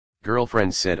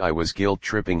Girlfriend said I was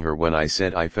guilt-tripping her when I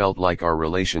said I felt like our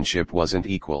relationship wasn't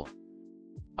equal.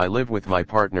 I live with my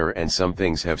partner and some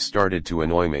things have started to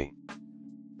annoy me.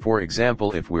 For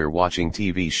example, if we're watching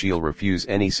TV, she'll refuse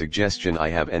any suggestion I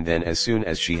have, and then as soon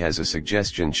as she has a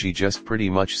suggestion she just pretty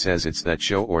much says it's that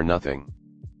show or nothing.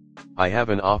 I have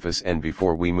an office, and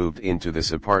before we moved into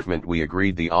this apartment we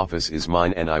agreed the office is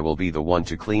mine and I will be the one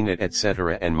to clean it,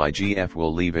 etc., and my GF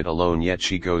will leave it alone, yet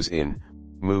she goes in,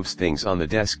 moves things on the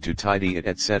desk to tidy it,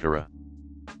 etc.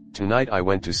 Tonight I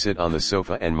went to sit on the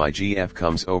sofa and my GF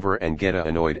comes over and get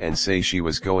annoyed and say she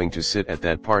was going to sit at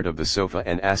that part of the sofa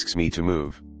and asks me to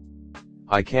move.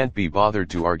 I can't be bothered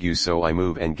to argue, so I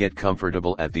move and get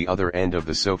comfortable at the other end of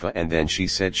the sofa, and then she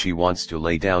said she wants to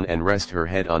lay down and rest her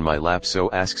head on my lap,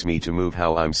 so asks me to move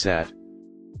how I'm sat.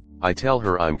 I tell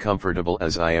her I'm comfortable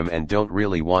as I am and don't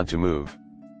really want to move.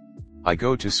 I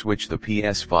go to switch the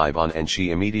PS5 on and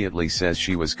she immediately says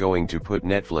she was going to put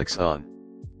Netflix on.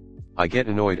 I get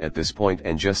annoyed at this point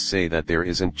and just say that there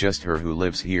isn't just her who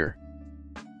lives here.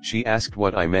 She asked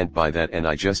what I meant by that and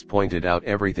I just pointed out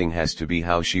everything has to be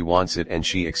how she wants it and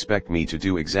she expect me to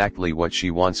do exactly what she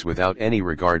wants without any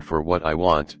regard for what I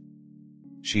want.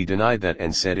 She denied that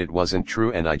and said it wasn't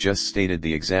true, and I just stated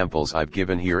the examples I've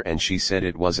given here and she said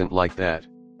it wasn't like that.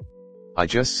 I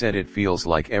just said it feels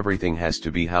like everything has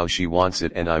to be how she wants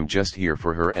it and I'm just here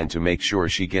for her and to make sure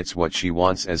she gets what she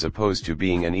wants as opposed to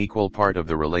being an equal part of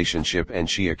the relationship, and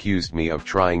she accused me of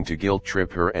trying to guilt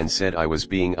trip her and said I was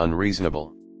being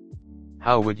unreasonable.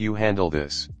 How would you handle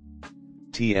this?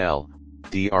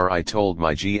 TLDR, I told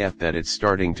my GF that it's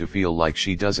starting to feel like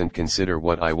she doesn't consider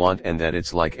what I want and that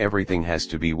it's like everything has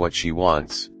to be what she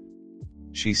wants.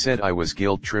 She said I was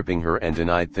guilt tripping her and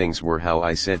denied things were how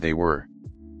I said they were.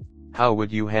 How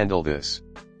would you handle this?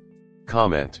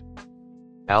 Comment.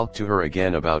 I'll to her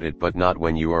again about it, but not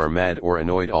when you are mad or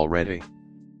annoyed already.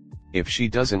 If she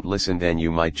doesn't listen, then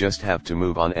you might just have to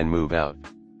move on and move out.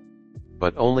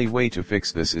 But only way to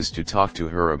fix this is to talk to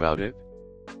her about it.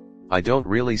 I don't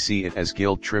really see it as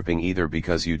guilt tripping either,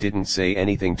 because you didn't say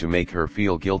anything to make her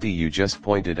feel guilty, you just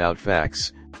pointed out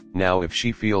facts. Now if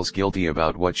she feels guilty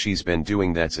about what she's been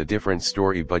doing, that's a different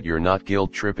story, but you're not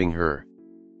guilt tripping her.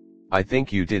 I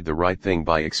think you did the right thing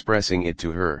by expressing it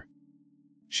to her.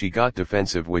 She got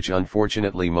defensive, which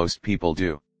unfortunately most people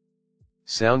do.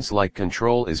 Sounds like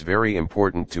control is very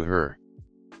important to her.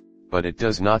 But it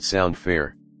does not sound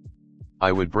fair.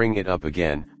 I would bring it up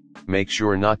again, make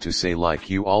sure not to say like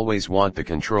you always want the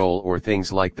control or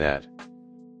things like that.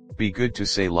 Be good to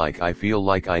say like I feel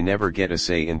like I never get a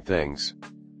say in things.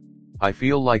 I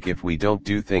feel like if we don't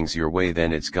do things your way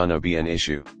then it's gonna be an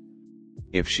issue.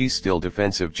 If she's still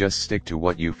defensive, just stick to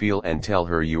what you feel and tell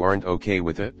her you aren't okay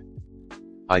with it.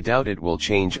 I doubt it will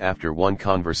change after one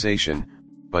conversation,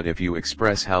 but if you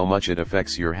express how much it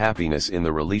affects your happiness in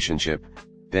the relationship,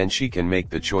 then she can make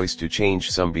the choice to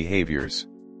change some behaviors.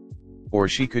 Or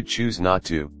she could choose not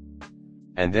to.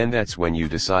 And then that's when you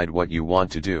decide what you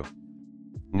want to do.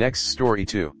 Next story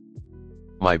 2.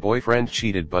 My boyfriend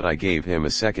cheated, but I gave him a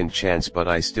second chance, but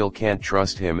I still can't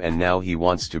trust him and now he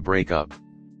wants to break up.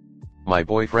 My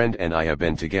boyfriend and I have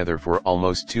been together for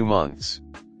almost 2 months.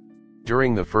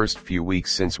 During the first few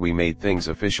weeks since we made things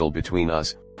official between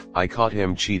us, I caught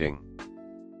him cheating.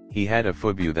 He had a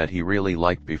phobia that he really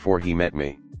liked before he met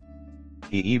me.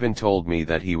 He even told me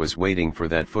that he was waiting for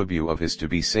that phobia of his to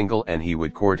be single and he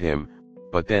would court him,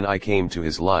 but then I came to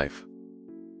his life.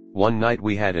 One night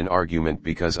we had an argument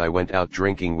because I went out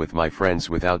drinking with my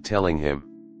friends without telling him.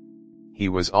 He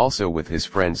was also with his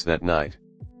friends that night.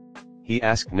 He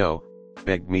asked no,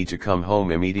 begged me to come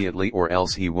home immediately or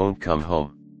else he won't come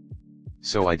home.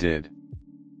 So I did.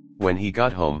 When he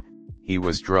got home, he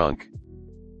was drunk.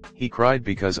 He cried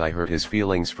because I hurt his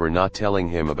feelings for not telling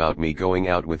him about me going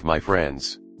out with my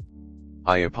friends.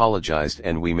 I apologized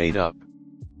and we made up.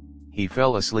 He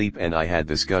fell asleep and I had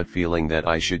this gut feeling that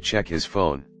I should check his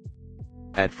phone.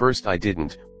 At first I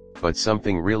didn't, but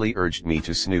something really urged me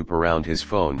to snoop around his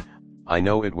phone. I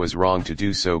know it was wrong to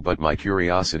do so, but my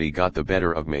curiosity got the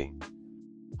better of me.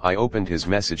 I opened his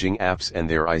messaging apps and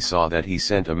there I saw that he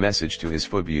sent a message to his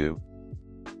phobia.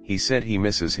 He said he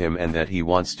misses him and that he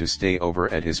wants to stay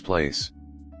over at his place.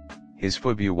 His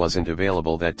phobia wasn't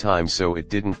available that time, so it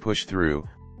didn't push through,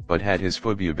 but had his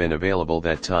phobia been available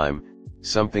that time,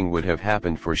 something would have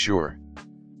happened for sure.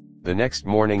 The next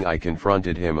morning I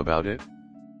confronted him about it.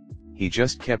 He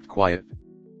just kept quiet.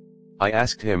 I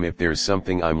asked him if there's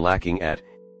something I'm lacking at,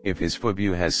 if his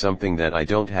phobia has something that I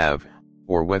don't have,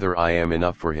 or whether I am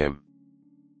enough for him.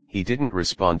 He didn't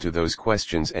respond to those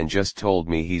questions and just told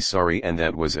me he's sorry and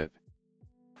that was it.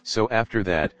 So after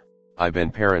that, I've been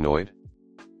paranoid.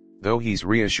 Though he's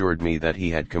reassured me that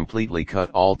he had completely cut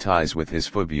all ties with his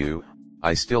FUBU,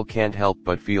 I still can't help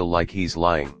but feel like he's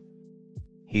lying.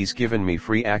 He's given me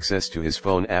free access to his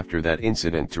phone after that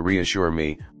incident to reassure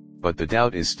me, but the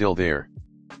doubt is still there.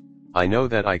 I know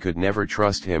that I could never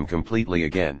trust him completely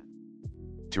again.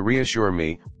 To reassure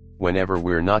me, whenever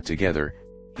we're not together,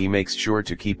 he makes sure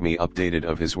to keep me updated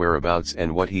of his whereabouts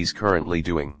and what he's currently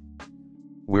doing.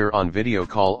 We're on video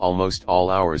call almost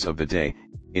all hours of the day,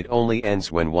 it only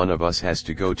ends when one of us has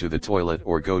to go to the toilet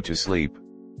or go to sleep.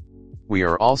 We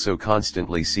are also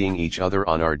constantly seeing each other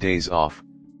on our days off.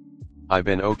 I've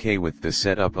been okay with this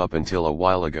setup up until a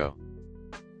while ago.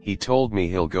 He told me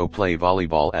he'll go play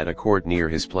volleyball at a court near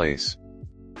his place.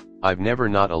 I've never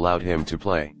not allowed him to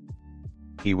play.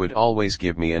 He would always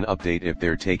give me an update if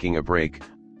they're taking a break,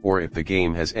 or if the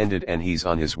game has ended and he's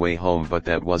on his way home, but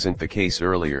that wasn't the case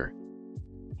earlier.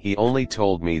 He only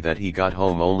told me that he got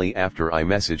home only after I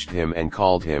messaged him and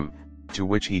called him, to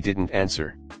which he didn't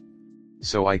answer.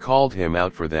 So I called him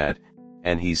out for that,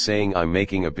 and he's saying I'm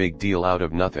making a big deal out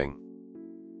of nothing.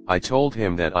 I told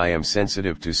him that I am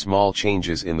sensitive to small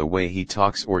changes in the way he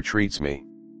talks or treats me.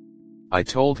 I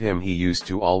told him he used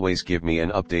to always give me an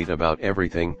update about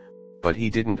everything, but he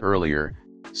didn't earlier,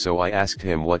 so I asked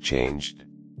him what changed.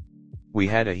 We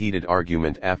had a heated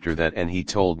argument after that, and he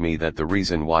told me that the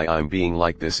reason why I'm being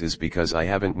like this is because I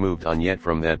haven't moved on yet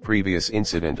from that previous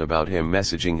incident about him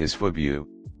messaging his FUBU.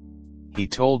 He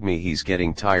told me he's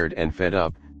getting tired and fed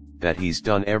up, that he's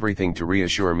done everything to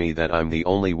reassure me that I'm the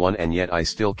only one, and yet I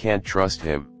still can't trust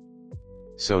him.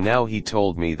 So now he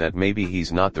told me that maybe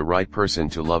he's not the right person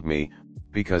to love me,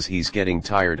 because he's getting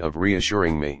tired of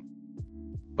reassuring me.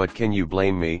 But can you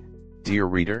blame me, dear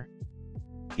reader?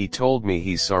 He told me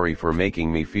he's sorry for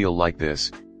making me feel like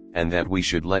this, and that we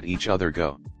should let each other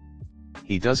go.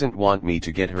 He doesn't want me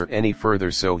to get hurt any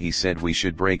further, so he said we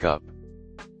should break up.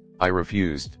 I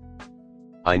refused.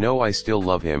 I know I still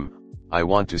love him, I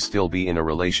want to still be in a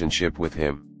relationship with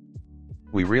him.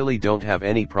 We really don't have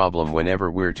any problem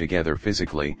whenever we're together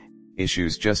physically,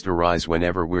 issues just arise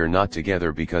whenever we're not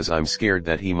together because I'm scared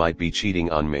that he might be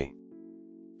cheating on me.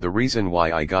 The reason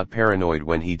why I got paranoid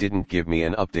when he didn't give me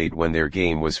an update when their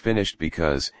game was finished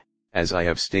because, as I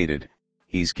have stated,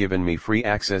 he's given me free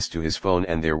access to his phone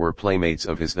and there were playmates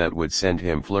of his that would send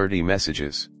him flirty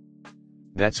messages.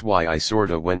 That's why I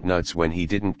sorta went nuts when he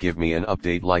didn't give me an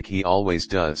update like he always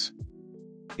does.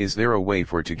 Is there a way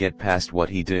to get past what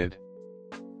he did?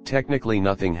 Technically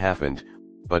nothing happened,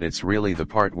 but it's really the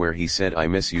part where he said I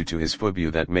miss you to his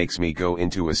FUBU that makes me go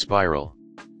into a spiral.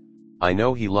 I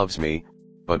know he loves me,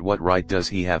 but what right does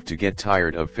he have to get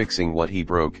tired of fixing what he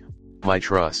broke, my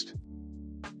trust?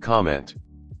 Comment.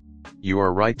 You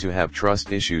are right to have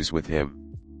trust issues with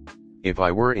him. If I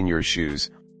were in your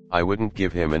shoes, I wouldn't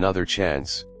give him another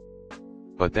chance.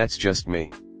 But that's just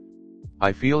me.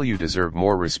 I feel you deserve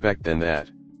more respect than that.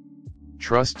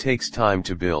 Trust takes time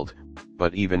to build,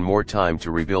 but even more time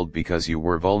to rebuild because you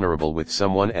were vulnerable with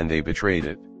someone and they betrayed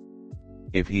it.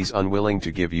 If he's unwilling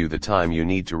to give you the time you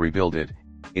need to rebuild it,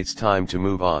 it's time to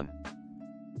move on.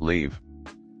 Leave.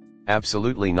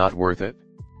 Absolutely not worth it.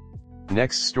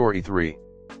 Next story 3.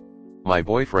 My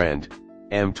boyfriend,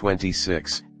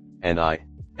 M26, and I,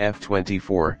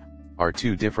 F24, are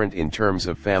too different in terms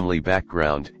of family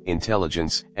background,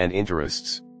 intelligence, and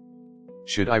interests.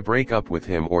 Should I break up with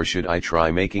him or should I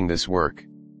try making this work?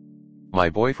 My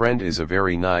boyfriend is a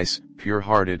very nice,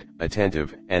 pure-hearted,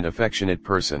 attentive, and affectionate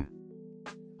person.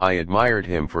 I admired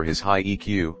him for his high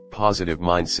EQ, positive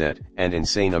mindset, and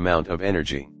insane amount of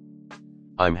energy.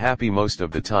 I'm happy most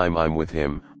of the time I'm with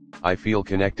him. I feel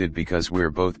connected because we're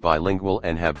both bilingual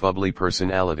and have bubbly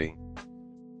personality.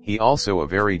 He also a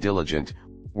very diligent,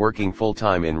 working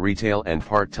full-time in retail and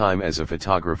part-time as a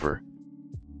photographer.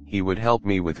 He would help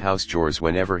me with house chores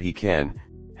whenever he can,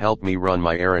 help me run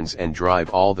my errands and drive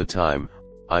all the time.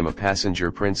 I'm a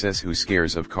passenger princess who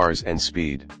scares of cars and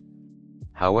speed.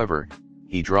 However,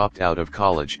 he dropped out of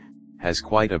college, has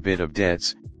quite a bit of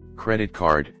debts, credit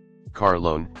card, car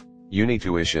loan, uni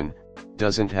tuition,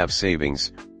 doesn't have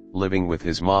savings, living with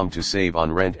his mom to save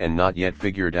on rent and not yet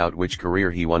figured out which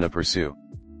career he wanna pursue.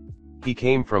 He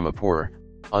came from a poor,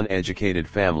 uneducated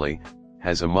family,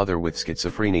 has a mother with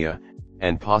schizophrenia,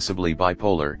 and possibly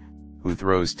bipolar, who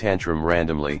throws tantrum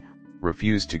randomly,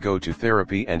 refused to go to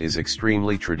therapy and is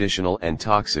extremely traditional and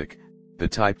toxic, the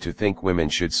type to think women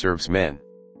should serve men.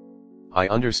 I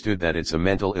understood that it's a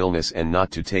mental illness and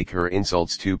not to take her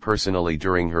insults too personally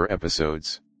during her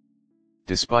episodes.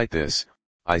 Despite this,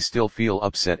 I still feel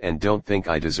upset and don't think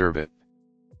I deserve it.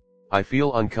 I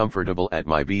feel uncomfortable at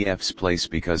my BF's place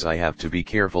because I have to be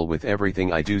careful with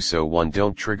everything I do so one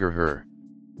don't trigger her.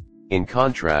 In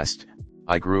contrast,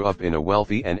 I grew up in a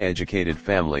wealthy and educated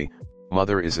family.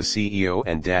 Mother is a CEO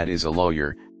and dad is a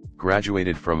lawyer,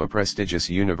 graduated from a prestigious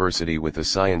university with a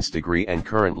science degree and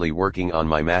currently working on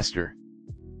my master.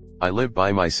 I live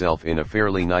by myself in a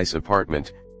fairly nice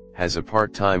apartment, has a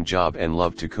part-time job and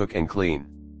love to cook and clean.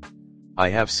 I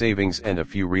have savings and a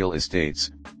few real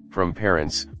estates, from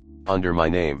parents, under my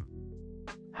name.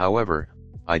 However,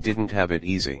 I didn't have it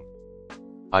easy.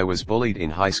 I was bullied in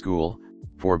high school,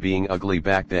 for being ugly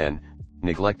back then,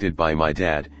 neglected by my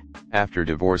dad, after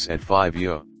divorce at 5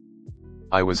 years.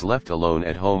 I was left alone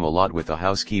at home a lot with a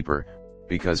housekeeper,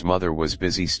 because mother was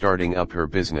busy starting up her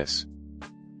business.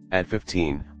 At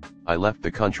 15, I left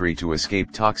the country to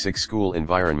escape toxic school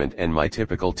environment and my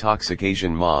typical toxic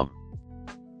Asian mom.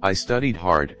 I studied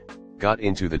hard, got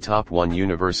into the top 1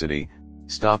 university,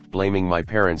 stopped blaming my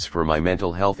parents for my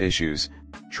mental health issues,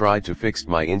 tried to fix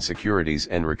my insecurities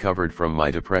and recovered from my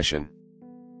depression.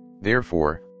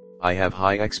 Therefore, I have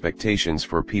high expectations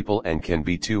for people and can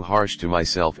be too harsh to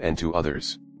myself and to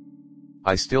others.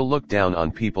 I still look down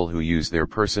on people who use their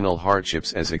personal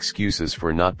hardships as excuses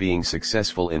for not being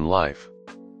successful in life.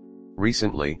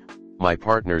 Recently, my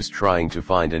partner's trying to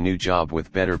find a new job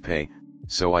with better pay,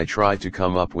 so I tried to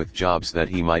come up with jobs that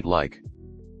he might like.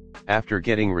 After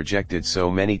getting rejected so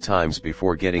many times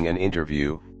before getting an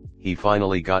interview, he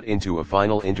finally got into a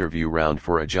final interview round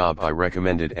for a job I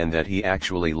recommended and that he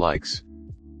actually likes.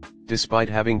 Despite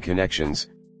having connections,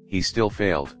 he still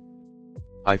failed.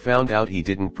 I found out he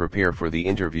didn't prepare for the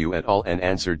interview at all and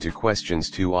answered to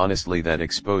questions too honestly that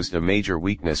exposed a major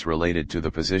weakness related to the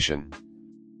position.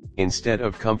 Instead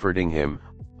of comforting him,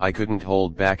 I couldn't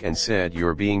hold back and said,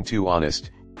 "You're being too honest,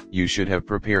 you should have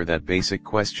prepared that basic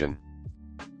question."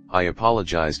 I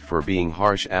apologized for being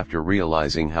harsh after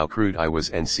realizing how crude I was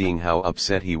and seeing how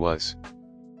upset he was.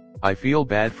 I feel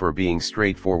bad for being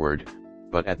straightforward,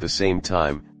 but at the same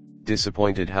time,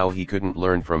 disappointed how he couldn't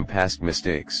learn from past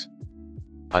mistakes.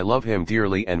 I love him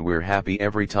dearly and we're happy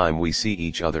every time we see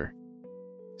each other.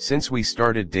 Since we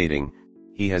started dating,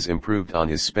 he has improved on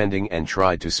his spending and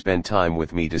tried to spend time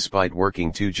with me despite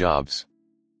working 2 jobs.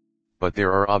 But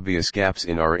there are obvious gaps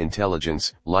in our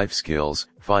intelligence, life skills,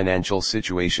 financial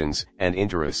situations, and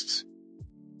interests.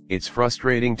 It's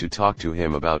frustrating to talk to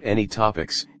him about any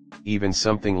topics, even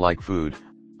something like food.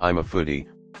 I'm a foodie,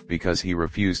 because he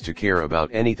refused to care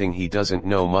about anything he doesn't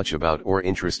know much about or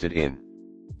interested in.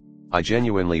 I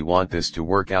genuinely want this to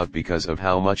work out because of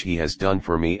how much he has done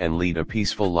for me and lead a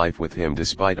peaceful life with him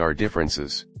despite our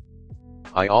differences.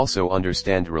 I also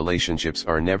understand relationships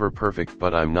are never perfect,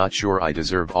 but I'm not sure I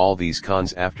deserve all these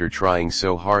cons after trying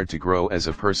so hard to grow as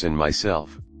a person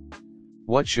myself.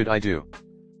 What should I do?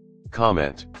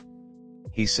 Comment.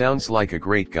 He sounds like a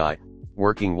great guy,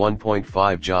 working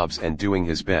 1.5 jobs and doing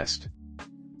his best.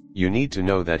 You need to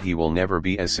know that he will never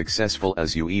be as successful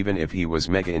as you even if he was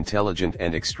mega intelligent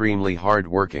and extremely hard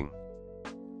working.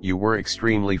 You were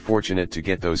extremely fortunate to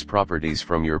get those properties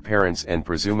from your parents and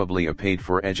presumably a paid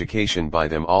for education by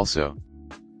them also.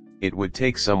 It would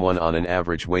take someone on an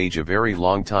average wage a very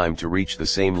long time to reach the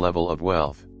same level of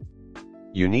wealth.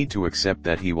 You need to accept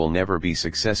that he will never be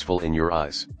successful in your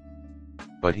eyes.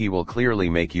 But he will clearly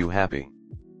make you happy.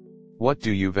 What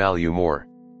do you value more?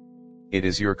 It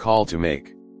is your call to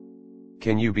make.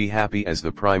 Can you be happy as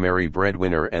the primary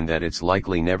breadwinner and that it's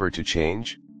likely never to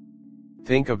change?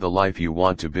 Think of the life you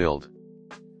want to build.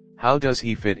 How does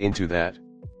he fit into that?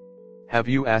 Have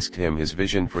you asked him his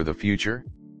vision for the future?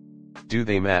 Do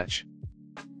they match?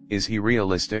 Is he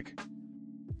realistic?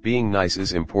 Being nice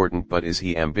is important, but is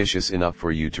he ambitious enough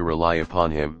for you to rely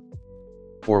upon him?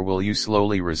 Or will you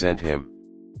slowly resent him?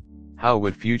 How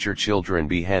would future children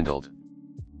be handled?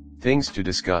 Things to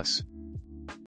discuss.